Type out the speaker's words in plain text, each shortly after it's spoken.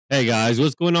Hey guys,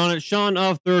 what's going on? It's Sean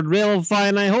of Third Railify,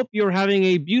 and I hope you're having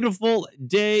a beautiful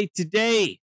day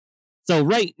today. So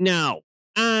right now,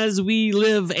 as we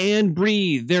live and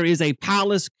breathe, there is a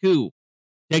palace coup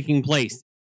taking place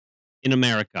in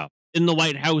America. In the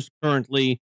White House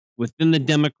currently, within the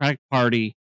Democratic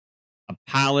Party, a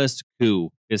palace coup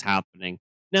is happening.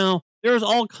 Now, there's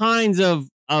all kinds of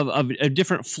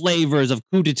different flavors of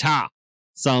coup d'etat.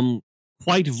 Some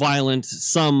quite violent,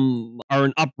 some are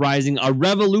an uprising, a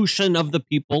revolution of the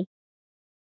people.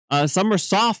 Some are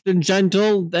soft and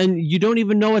gentle, and you don't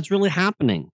even know what's really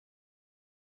happening.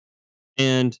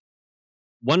 And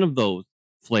one of those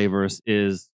flavors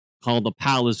is called the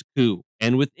palace coup.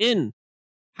 And within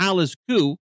palace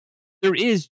coup, there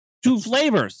is two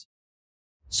flavors.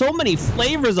 So many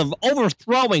flavors of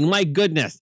overthrowing, my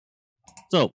goodness.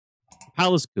 So,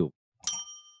 palace coup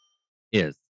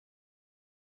is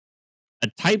a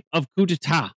type of coup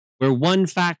d'etat where one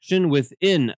faction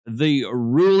within the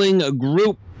ruling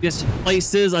group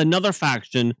displaces another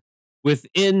faction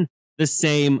within the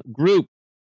same group.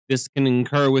 This can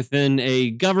occur within a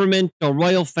government, a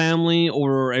royal family,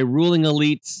 or a ruling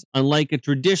elite. Unlike a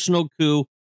traditional coup,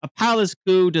 a palace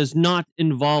coup does not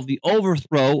involve the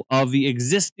overthrow of the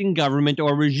existing government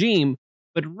or regime,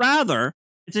 but rather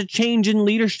it's a change in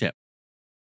leadership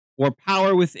or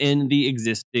power within the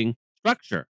existing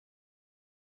structure.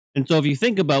 And so if you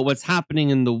think about what's happening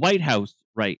in the White House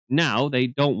right now, they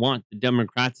don't want the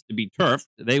Democrats to be turfed.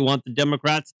 They want the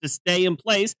Democrats to stay in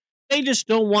place. They just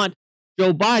don't want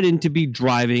Joe Biden to be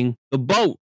driving the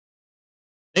boat.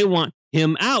 They want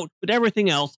him out, but everything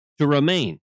else to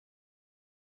remain.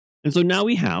 And so now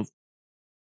we have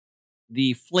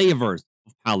the flavors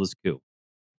of palace coup.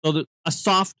 So a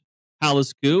soft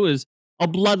palace coup is a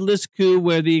bloodless coup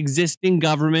where the existing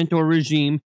government or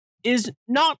regime is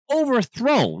not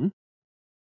overthrown,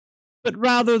 but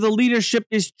rather the leadership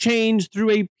is changed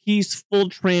through a peaceful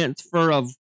transfer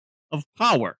of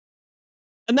power.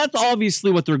 And that's obviously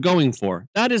what they're going for.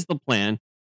 That is the plan.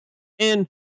 And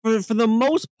for the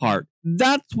most part,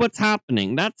 that's what's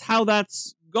happening. That's how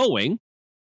that's going.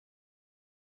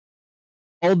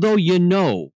 Although,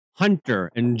 Hunter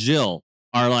and Jill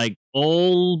are like,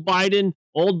 old Biden,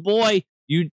 old boy,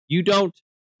 you don't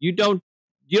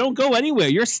go anywhere.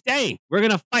 You're staying. We're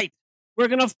going to fight. We're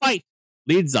going to fight.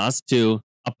 Leads us to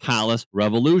a palace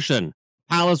revolution.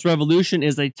 Palace revolution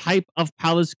is a type of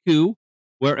palace coup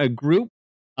where a group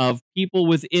of people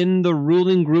within the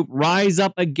ruling group rise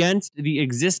up against the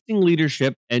existing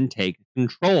leadership and take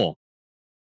control.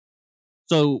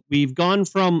 So we've gone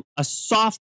from a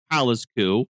soft palace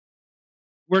coup.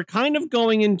 We're kind of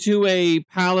going into a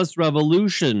palace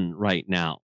revolution right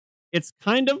now. It's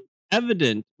kind of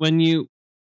evident when you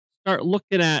start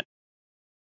looking at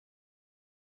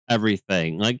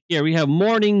everything. Like here, we have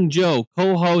Morning Joe,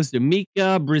 co-host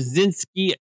Mika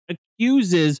Brzezinski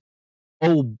accuses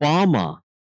Obama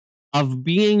of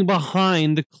being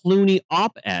behind the Clooney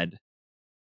op-ed.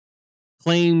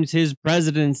 Claims his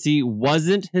presidency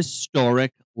wasn't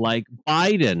historic like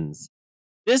Biden's.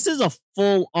 This is a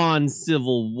full-on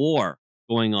civil war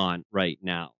going on right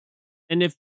now. And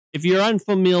if you're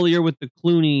unfamiliar with the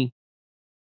Clooney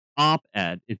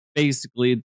op-ed, it's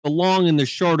basically the long and the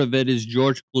short of it is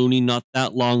George Clooney not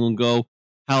that long ago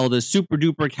held a super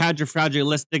duper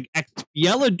cadrofragilistic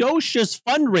expialidocious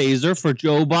fundraiser for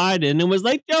Joe Biden and was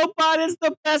like, Joe Biden's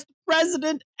the best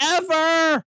president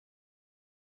ever.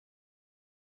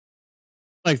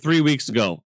 Like 3 weeks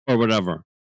ago or whatever,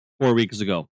 4 weeks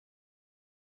ago.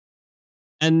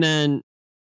 And then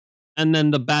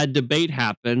the bad debate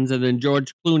happens, and then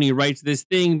George Clooney writes this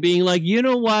thing being like, you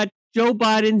know what? Joe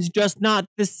Biden's just not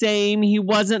the same. He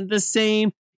wasn't the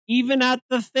same even at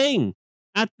the thing,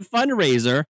 at the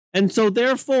fundraiser. And so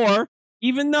therefore,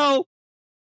 even though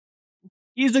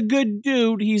he's a good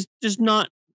dude, he's just not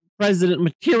president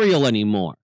material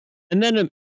anymore. And then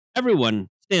everyone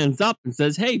stands up and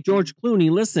says, hey, George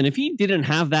Clooney, listen, if he didn't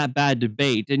have that bad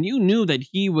debate and you knew that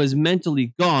he was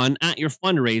mentally gone at your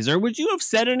fundraiser, would you have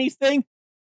said anything?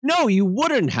 No, you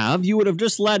wouldn't have. You would have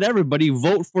just let everybody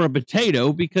vote for a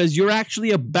potato because you're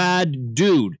actually a bad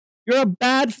dude. You're a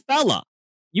bad fella.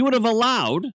 You would have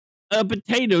allowed a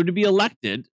potato to be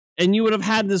elected and you would have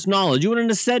had this knowledge. You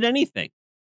wouldn't have said anything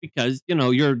because,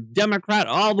 you're Democrat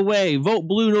all the way. Vote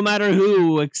blue no matter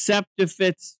who, except if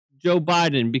it's Joe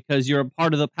Biden because you're a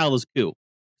part of the palace coup.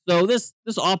 So this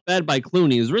op-ed by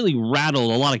Clooney has really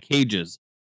rattled a lot of cages.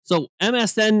 So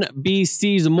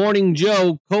MSNBC's Morning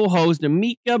Joe co-host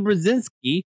Mika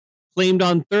Brzezinski claimed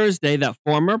on Thursday that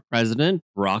former President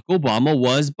Barack Obama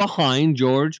was behind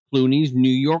George Clooney's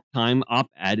New York Times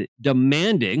op-ed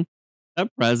demanding that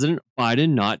President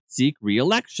Biden not seek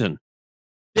re-election.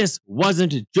 This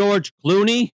wasn't George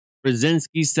Clooney,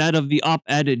 Brzezinski said of the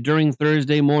op-ed during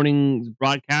Thursday morning's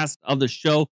broadcast of the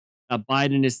show that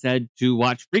Biden is said to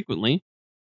watch frequently.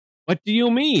 What do you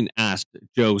mean? Asked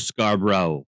Joe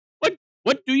Scarborough.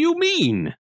 What do you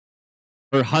mean?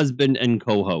 Her husband and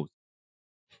co-host.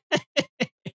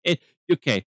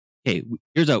 Okay.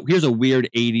 Here's a weird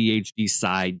ADHD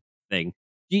side thing.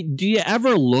 Do you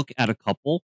ever look at a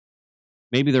couple?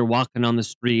 Maybe they're walking on the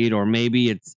street, or maybe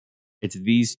it's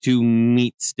these two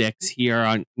meat sticks here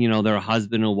on, their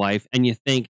husband and wife, and you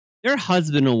think they're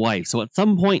husband and wife. So at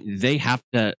some point they have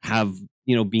to have,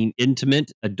 being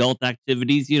intimate adult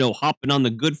activities, hopping on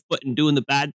the good foot and doing the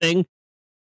bad thing.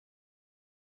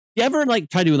 You ever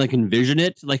try to envision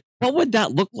it? What would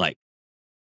that look like?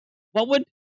 What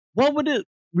would it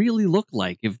really look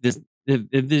like if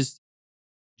this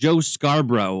Joe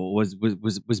Scarborough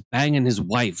was banging his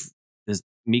wife, this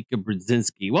Mika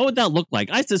Brzezinski? What would that look like?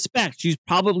 I suspect she's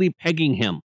probably pegging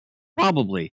him.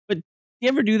 Probably. But do you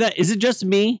ever do that? Is it just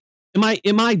me?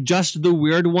 Am I just the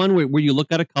weird one where you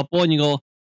look at a couple and you go,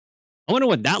 I wonder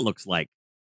what that looks like.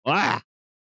 Ah.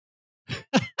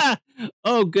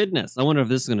 Oh, goodness. I wonder if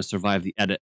this is going to survive the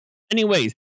edit.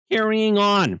 Anyways, carrying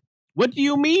on. What do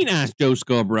you mean? Asked Joe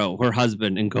Scarborough, her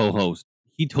husband and co-host.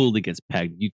 He totally gets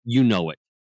pegged. You know it.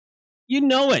 You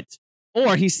know it.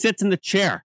 Or he sits in the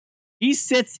chair. He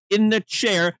sits in the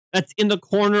chair that's in the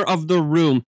corner of the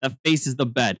room that faces the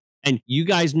bed. And you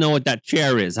guys know what that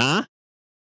chair is, huh?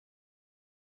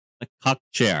 The cuck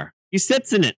chair. He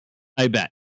sits in it, I bet.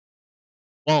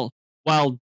 Well,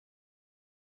 while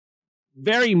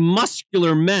very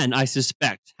muscular men, I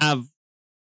suspect, have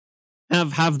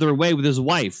their way with his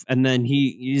wife, and then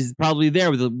he's probably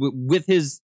there with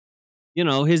his,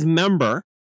 his member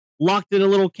locked in a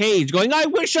little cage, going, "I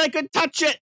wish I could touch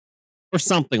it," or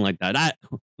something like that.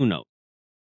 Who knows?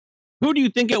 Who do you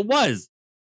think it was?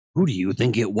 Who do you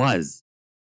think it was?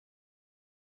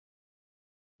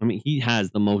 I mean, he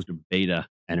has the most beta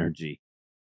energy.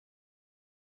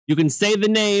 You can say the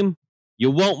name, you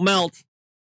won't melt.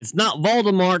 It's not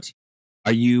Voldemort.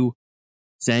 Are you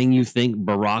saying you think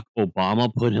Barack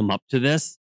Obama put him up to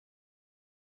this?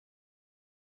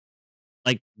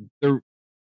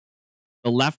 The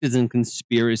left is in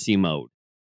conspiracy mode.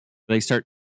 It's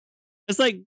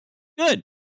good.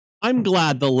 I'm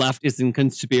glad the left is in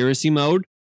conspiracy mode.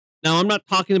 Now, I'm not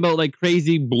talking about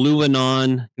crazy blue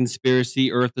anon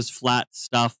conspiracy, earth is flat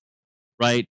stuff,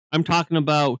 right? I'm talking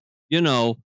about,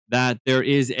 that there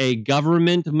is a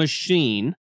government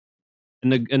machine,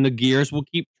 and the gears will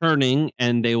keep turning,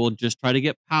 and they will just try to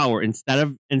get power instead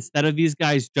of these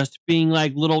guys just being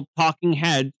little talking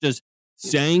heads, just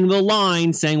saying the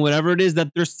line, saying whatever it is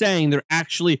that they're saying. They're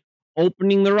actually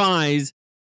opening their eyes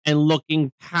and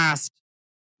looking past,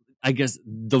 I guess,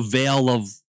 the veil of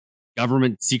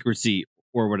government secrecy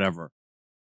or whatever.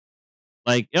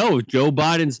 Joe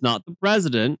Biden's not the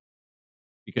president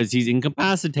because he's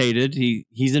incapacitated.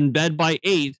 He's in bed by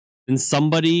 8, and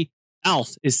somebody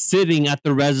else is sitting at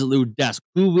the Resolute desk.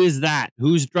 Who is that?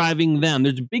 Who's driving them?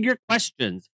 There's bigger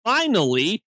questions.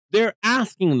 Finally, they're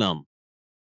asking them.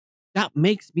 That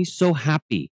makes me so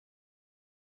happy.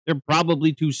 They're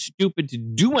probably too stupid to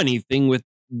do anything with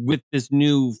this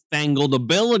new fangled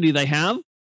ability they have,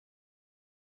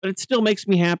 but it still makes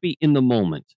me happy in the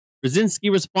moment.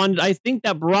 Brzezinski responded, "I think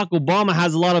that Barack Obama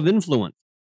has a lot of influence,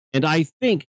 and I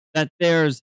think that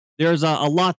there's a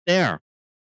lot there."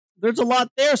 There's a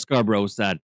lot there, Scarborough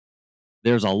said.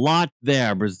 There's a lot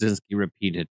there, Brzezinski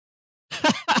repeated.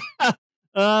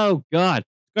 Oh, God.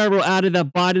 Scarborough added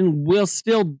that Biden was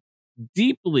still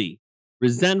deeply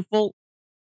resentful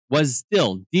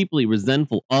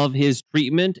of his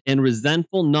treatment, and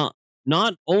resentful not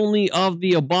only of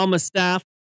the Obama staff,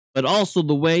 but also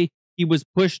the way he was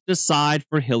pushed aside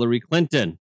for Hillary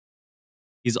Clinton.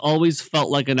 He's always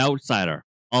felt like an outsider,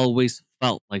 always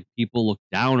felt like people looked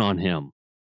down on him.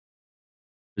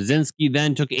 Brzezinski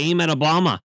then took aim at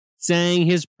Obama, saying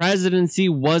his presidency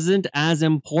wasn't as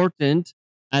important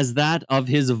as that of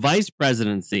his vice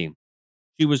presidency.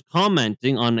 She was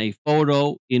commenting on a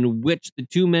photo in which the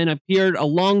two men appeared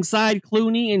alongside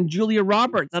Clooney and Julia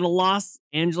Roberts at a Los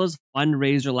Angeles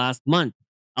fundraiser last month.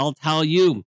 I'll tell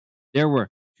you, there were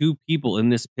two people in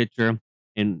this picture,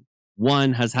 and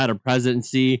one has had a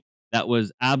presidency that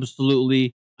was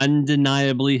absolutely,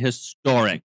 undeniably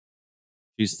historic,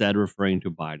 she said, referring to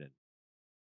Biden.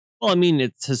 Well, I mean,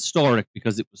 it's historic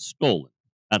because it was stolen.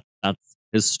 That's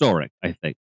historic, I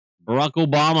think. Barack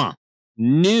Obama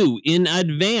knew in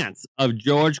advance of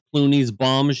George Clooney's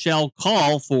bombshell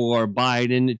call for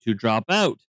Biden to drop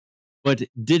out, but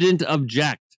didn't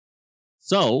object.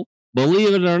 So,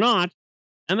 believe it or not,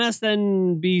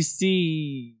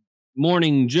 MSNBC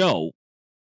Morning Joe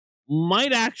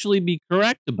might actually be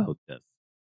correct about this.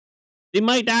 They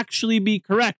might actually be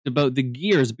correct about the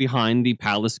gears behind the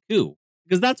palace coup,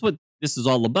 because that's what this is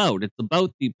all about. It's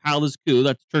about the palace coup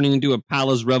that's turning into a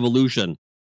palace revolution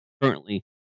currently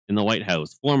in the White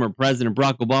House. Former President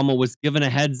Barack Obama was given a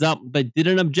heads up, but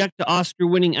didn't object to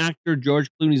Oscar-winning actor George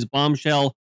Clooney's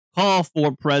bombshell call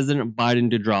for President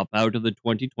Biden to drop out of the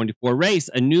 2024 race.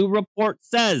 A new report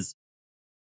says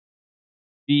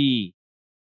the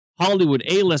Hollywood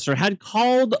A-lister had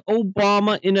called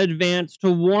Obama in advance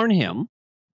to warn him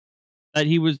that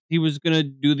he was going to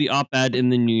do the op-ed in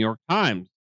the New York Times.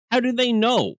 How do they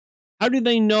know? How do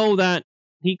they know that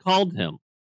he called him?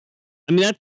 I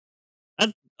mean,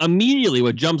 that's immediately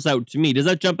what jumps out to me. Does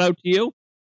that jump out to you?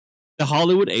 The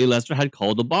Hollywood A-lister had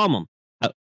called Obama.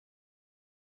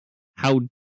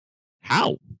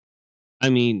 How? I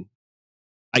mean,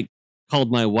 I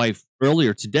called my wife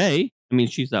earlier today. I mean,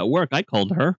 she's at work. I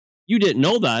called her. You didn't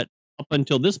know that up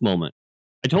until this moment.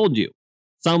 I told you.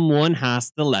 Someone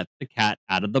has to let the cat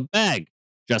out of the bag.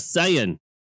 Just saying.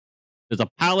 There's a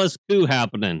palace coup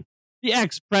happening. The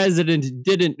ex-president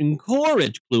didn't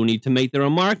encourage Clooney to make the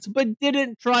remarks, but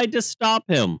didn't try to stop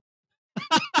him.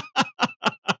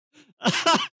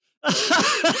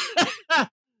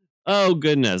 Oh,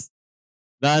 goodness.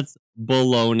 That's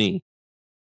baloney.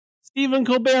 Stephen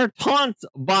Colbert taunts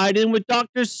Biden with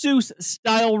Dr.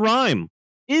 Seuss-style rhyme.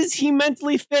 Is he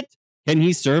mentally fit? Can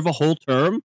he serve a whole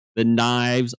term? The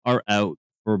knives are out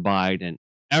for Biden.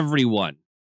 Everyone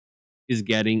is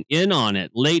getting in on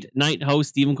it. Late night host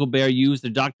Stephen Colbert used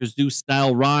the Dr.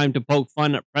 Seuss-style rhyme to poke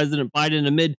fun at President Biden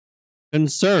amid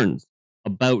concerns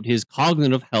about his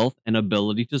cognitive health and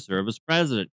ability to serve as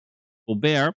president.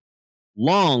 Colbert,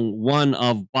 long one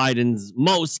of Biden's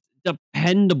most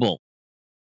dependable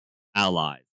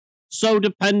allies. So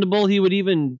dependable, he would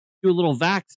even do a little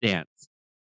vax dance.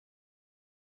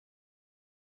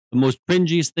 The most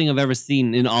cringiest thing I've ever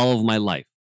seen in all of my life.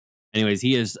 Anyways,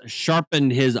 he has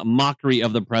sharpened his mockery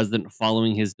of the president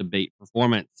following his debate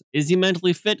performance. Is he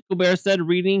mentally fit? Colbert said,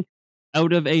 reading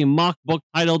out of a mock book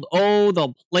titled, Oh,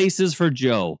 the Places for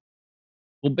Joe.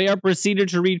 Colbert proceeded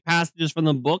to read passages from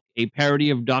the book, a parody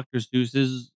of Dr.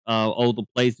 Seuss's Oh, the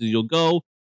Places You'll Go.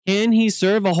 Can he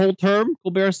serve a whole term?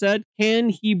 Colbert said. Can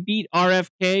he beat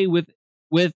RFK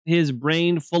with his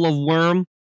brain full of worm?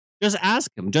 Just ask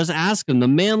him. Just ask him. The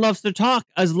man loves to talk,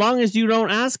 as long as you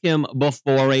don't ask him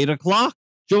before 8 o'clock.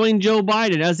 Join Joe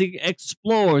Biden as he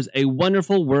explores a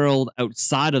wonderful world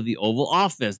outside of the Oval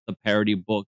Office. The parody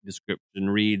book description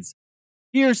reads,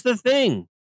 here's the thing.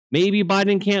 Maybe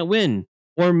Biden can't win,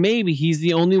 or maybe he's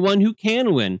the only one who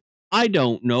can win. I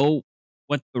don't know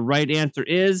what the right answer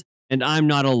is, and I'm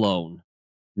not alone.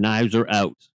 Knives are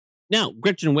out. Now,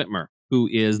 Gretchen Whitmer, who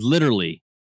is literally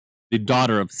the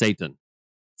daughter of Satan.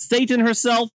 Satan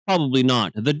herself? Probably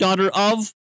not. The daughter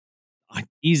of?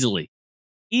 Easily.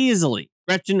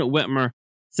 Gretchen Whitmer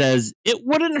says it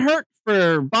wouldn't hurt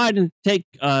for Biden to take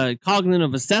a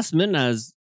cognitive assessment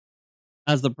as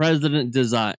the president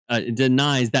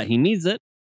denies that he needs it.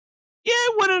 Yeah,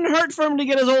 it wouldn't hurt for him to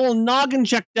get his old noggin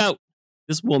checked out.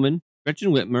 This woman,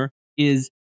 Gretchen Whitmer, is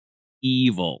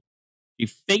evil. She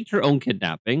faked her own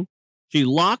kidnapping. She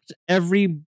locked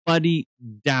everybody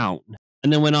down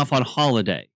and then went off on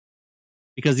holiday.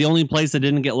 Because the only place that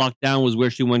didn't get locked down was where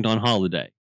she went on holiday.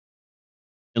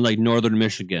 In like northern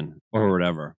Michigan or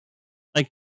whatever. Like,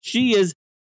 she is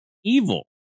evil.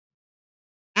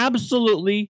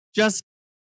 Absolutely just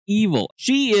evil.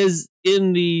 She is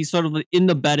in the sort of in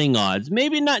the betting odds.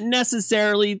 Maybe not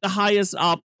necessarily the highest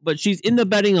up, but she's in the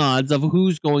betting odds of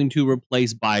who's going to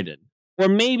replace Biden. Or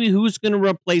maybe who's going to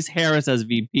replace Harris as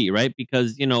VP, right?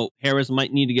 Because, you know, Harris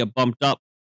might need to get bumped up.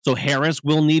 So Harris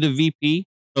will need a VP.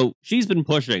 So she's been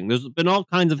pushing. There's been all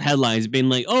kinds of headlines being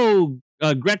like, oh,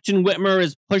 Gretchen Whitmer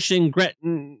is pushing.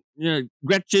 Gretchen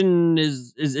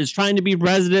is trying to be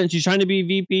president. She's trying to be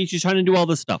VP. She's trying to do all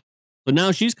this stuff. So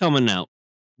now she's coming out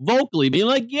vocally being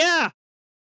like, yeah,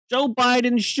 Joe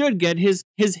Biden should get his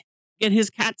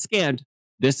CAT scanned.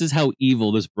 This is how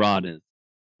evil this broad is.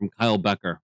 From Kyle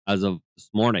Becker as of this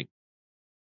morning.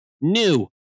 New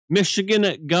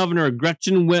Michigan Governor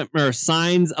Gretchen Whitmer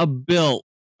signs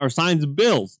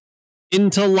bills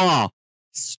into law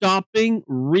stopping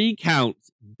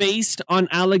recounts based on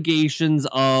allegations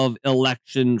of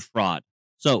election fraud.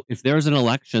 So if there's an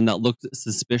election that looks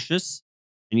suspicious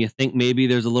and you think maybe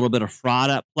there's a little bit of fraud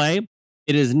at play,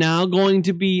 it is now going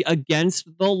to be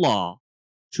against the law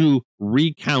to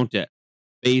recount it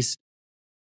based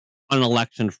on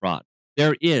election fraud.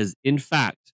 There is, in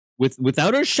fact,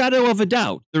 without a shadow of a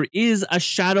doubt, there is a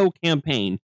shadow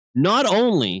campaign, not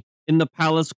only in the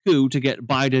palace coup to get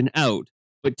Biden out,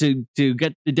 but to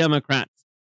get the Democrats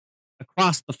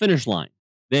across the finish line.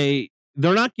 They're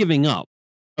not giving up.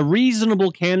 A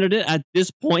reasonable candidate at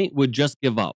this point would just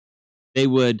give up. They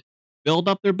would build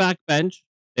up their backbench.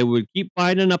 They would keep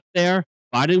Biden up there.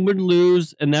 Biden would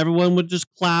lose, and everyone would just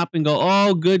clap and go,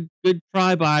 "Oh, good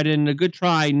try, Biden. A good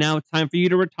try. Now it's time for you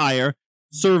to retire.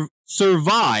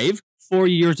 Survive 4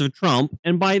 years of Trump."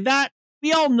 And by that,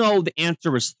 we all know the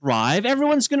answer is thrive.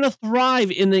 Everyone's going to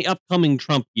thrive in the upcoming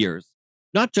Trump years.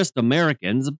 Not just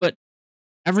Americans, but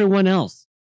everyone else.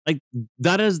 Like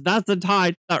that's the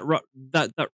tide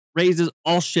that raises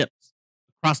all ships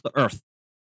across the earth.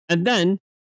 And then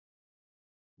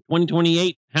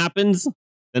 2028 happens,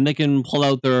 then they can pull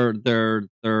out their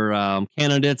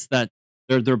candidates that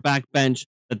their backbench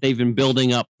that they've been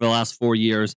building up for the last 4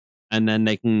 years, and then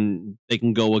they can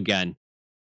go again.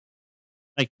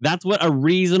 Like that's what a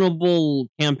reasonable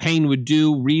campaign would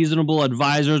do. Reasonable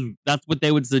advisors, that's what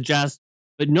they would suggest.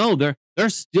 But no, they're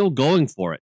still going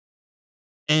for it.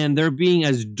 And they're being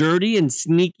as dirty and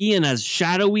sneaky and as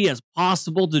shadowy as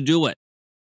possible to do it.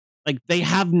 Like they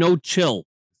have no chill.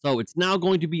 So it's now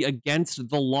going to be against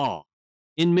the law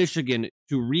in Michigan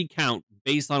to recount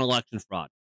based on election fraud.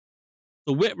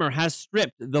 So Whitmer has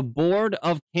stripped the board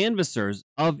of canvassers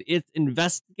of its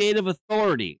investigative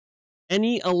authority.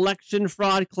 Any election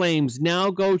fraud claims now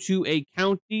go to a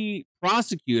county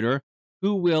prosecutor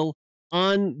who will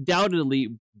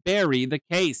undoubtedly bury the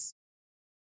case.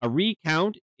 A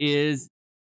recount is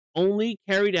only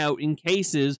carried out in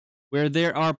cases where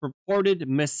there are purported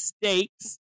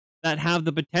mistakes that have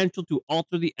the potential to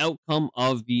alter the outcome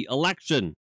of the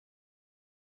election.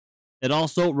 It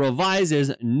also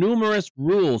revises numerous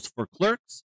rules for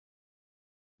clerks,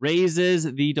 raises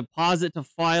the deposit to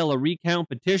file a recount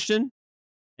petition,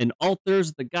 and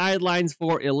alters the guidelines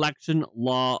for election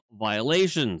law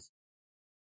violations.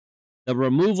 The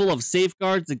removal of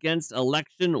safeguards against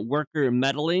election worker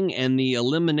meddling and the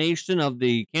elimination of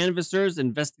the canvasser's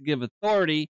investigative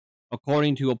authority,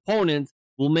 according to opponents,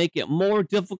 will make it more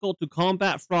difficult to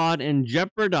combat fraud and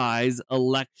jeopardize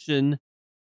election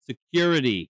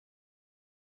security.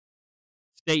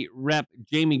 State Rep.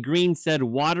 Jamie Green said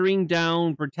watering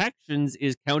down protections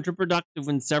is counterproductive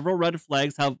when several red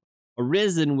flags have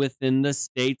arisen within the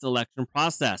state's election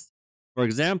process. For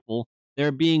example,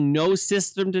 there being no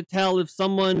system to tell if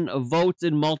someone votes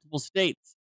in multiple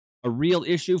states, a real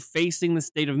issue facing the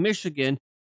state of Michigan,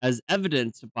 as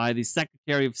evidenced by the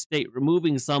Secretary of State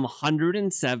removing some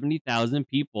 170,000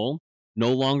 people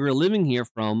no longer living here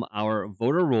from our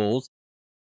voter rolls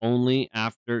only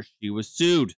after she was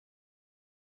sued.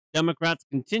 Democrats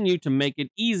continue to make it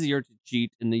easier to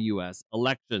cheat in the U.S.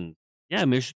 elections. Yeah,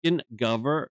 Michigan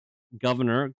Governor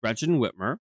Gretchen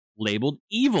Whitmer labeled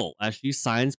evil as she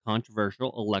signs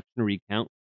controversial election recount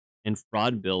and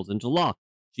fraud bills into law.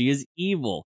 She is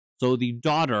evil. So the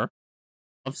daughter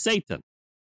of Satan,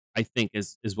 I think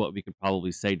is what we could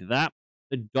probably say to that.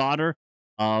 The daughter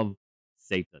of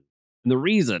Satan. And the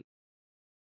reason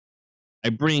I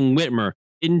bring Whitmer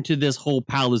into this whole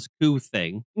palace coup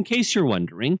thing, in case you're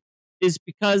wondering, is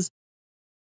because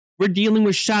we're dealing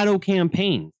with shadow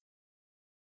campaigns.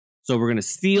 So we're going to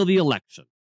steal the election.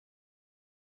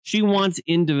 She wants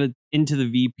into the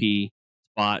VP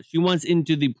spot. She wants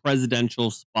into the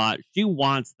presidential spot. She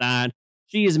wants that.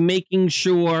 She is making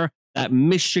sure that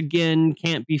Michigan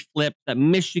can't be flipped, that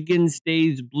Michigan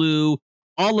stays blue.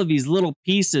 All of these little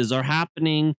pieces are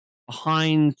happening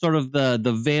behind sort of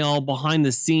the veil, behind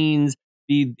the scenes.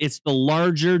 It's the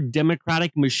larger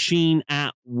Democratic machine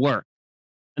at work.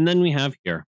 And then we have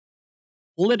here,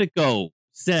 Politico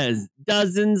says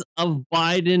dozens of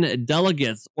Biden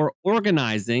delegates are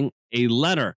organizing a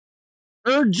letter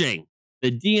urging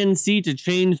the DNC to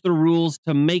change the rules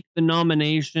to make the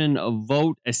nomination of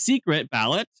vote a secret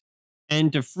ballot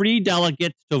and to free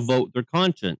delegates to vote their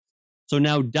conscience. So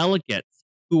now delegates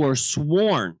who are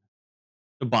sworn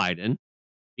to Biden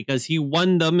because he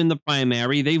won them in the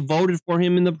primary, they voted for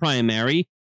him in the primary,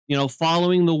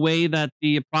 following the way that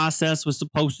the process was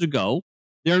supposed to go.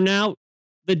 They're now,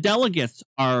 the delegates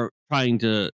are trying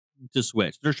to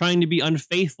switch. They're trying to be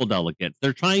unfaithful delegates.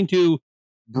 They're trying to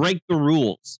break the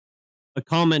rules. A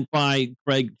comment by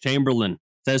Craig Chamberlain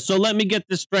says, so let me get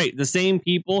this straight. The same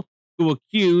people who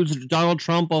accused Donald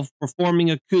Trump of performing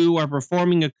a coup are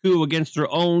performing a coup against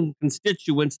their own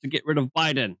constituents to get rid of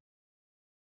Biden.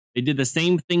 They did the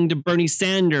same thing to Bernie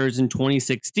Sanders in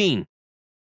 2016.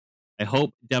 I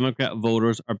hope Democrat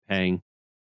voters are paying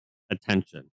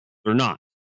attention. They're not.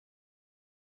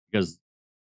 Because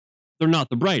they're not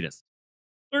the brightest.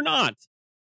 They're not.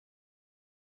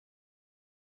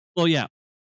 So yeah,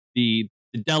 the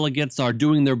delegates are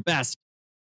doing their best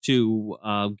to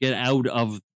get out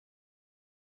of,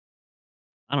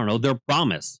 I don't know, their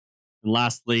promise. And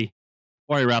lastly,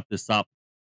 before I wrap this up,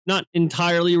 not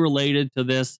entirely related to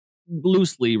this,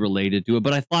 loosely related to it,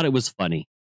 but I thought it was funny.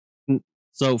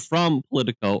 So from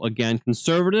Politico, again,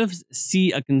 conservatives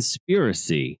see a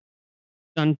conspiracy.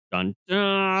 Dun, dun,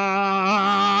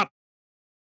 dun,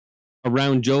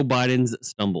 around Joe Biden's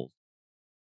stumbles.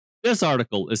 This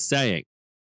article is saying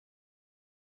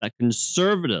that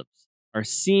conservatives are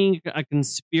seeing a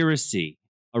conspiracy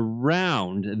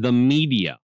around the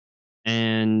media.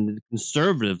 And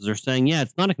conservatives are saying, yeah,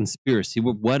 it's not a conspiracy.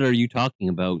 What are you talking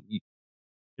about?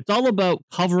 It's all about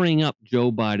covering up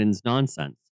Joe Biden's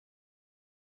nonsense.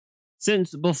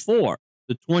 Since before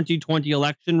the 2020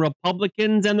 election,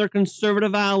 Republicans and their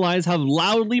conservative allies have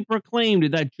loudly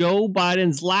proclaimed that Joe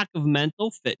Biden's lack of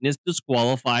mental fitness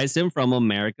disqualifies him from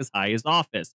America's highest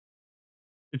office.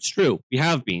 It's true. We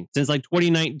have been. Since like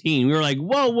 2019, we were like,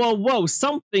 whoa, whoa, whoa,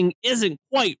 something isn't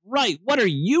quite right. What are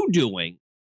you doing?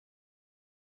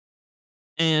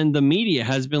 And the media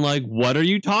has been like, what are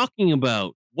you talking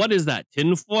about? What is that,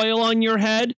 tinfoil on your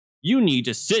head? You need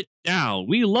to sit down.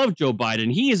 We love Joe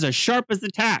Biden. He is as sharp as the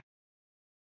tack.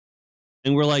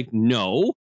 And we're like,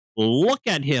 no, look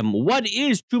at him. What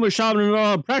is too much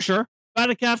pressure?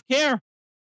 Batacaf care.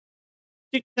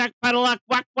 Tic tac, padalac,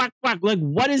 whack, whack, whack. Like,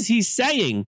 what is he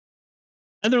saying?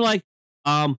 And they're like,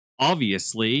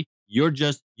 obviously, you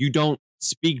don't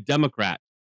speak Democrat.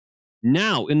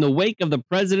 Now, in the wake of the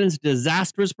president's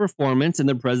disastrous performance in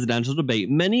the presidential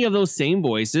debate, many of those same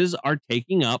voices are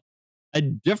taking up a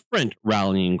different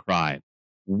rallying cry.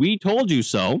 We told you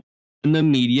so, and the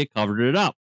media covered it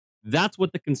up. That's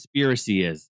what the conspiracy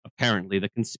is, apparently. The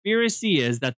conspiracy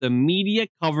is that the media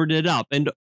covered it up.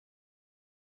 And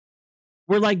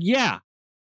we're like, yeah,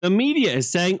 the media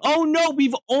is saying, oh no,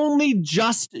 we've only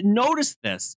just noticed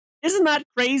this. Isn't that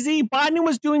crazy? Biden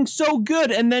was doing so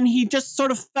good, and then he just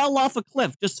sort of fell off a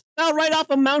cliff, just fell right off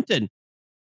a mountain.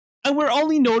 And we're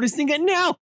only noticing it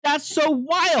now. That's so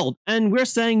wild. And we're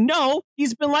saying, no,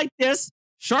 he's been like this,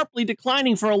 sharply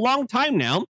declining for a long time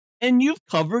now, and you've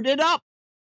covered it up.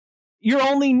 You're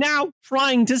only now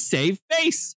trying to save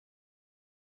face.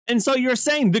 And so you're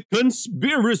saying the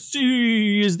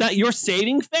conspiracy is that you're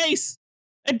saving face.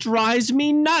 It drives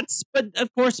me nuts. But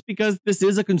of course, because this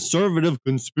is a conservative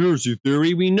conspiracy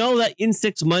theory, we know that in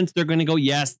 6 months, they're going to go,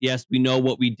 yes, we know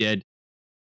what we did.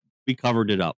 We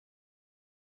covered it up.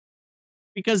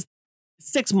 Because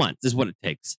 6 months is what it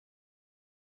takes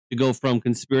to go from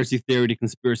conspiracy theory to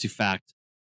conspiracy fact.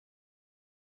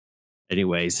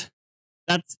 Anyways,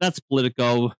 that's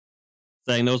Politico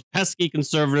saying those pesky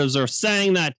conservatives are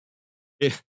saying that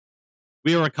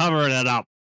we were covering it up.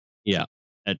 Yeah.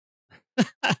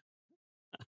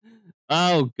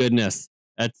 Oh goodness,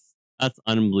 that's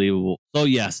unbelievable. So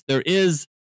yes, there is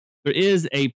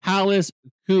a palace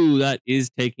coup that is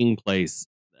taking place.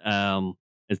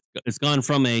 It's gone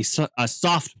from a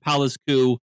soft palace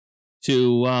coup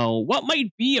to what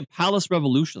might be a palace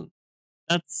revolution.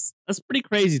 That's pretty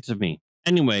crazy to me.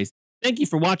 Anyways, thank you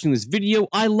for watching this video.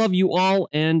 I love you all,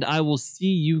 and I will see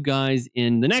you guys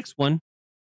in the next one.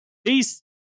 Peace.